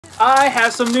I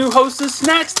have some new Hostess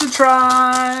snacks to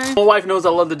try. My wife knows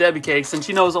I love the Debbie cakes, and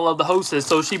she knows I love the Hostess,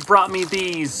 so she brought me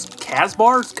these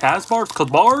Kazbars,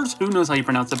 who knows how you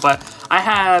pronounce it, but I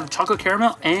have chocolate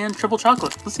caramel and triple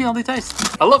chocolate. Let's see how they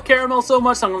taste. I love caramel so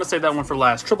much, so I'm gonna save that one for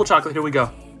last. Triple chocolate, here we go.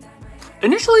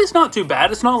 Initially, it's not too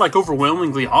bad. It's not like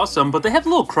overwhelmingly awesome, but they have a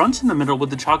little crunch in the middle with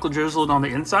the chocolate drizzled on the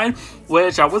inside,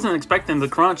 which I wasn't expecting the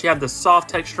crunch. You have the soft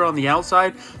texture on the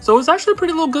outside, so it's actually a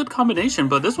pretty little good combination.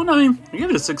 But this one, I mean, I give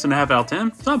it a 6.5 out of 10.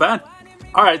 It's not bad.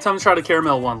 All right, time to try the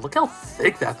caramel one. Look how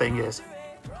thick that thing is.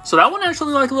 So that one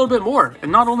actually like a little bit more.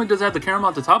 And not only does it have the caramel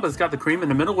at the top, but it's got the cream in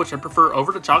the middle, which I prefer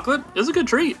over the chocolate. It's a good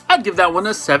treat. I'd give that one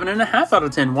a 7.5 out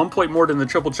of 10. 1 point more than the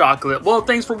triple chocolate. Well,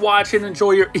 thanks for watching.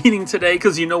 Enjoy your eating today,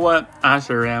 because you know what? I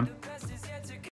sure am.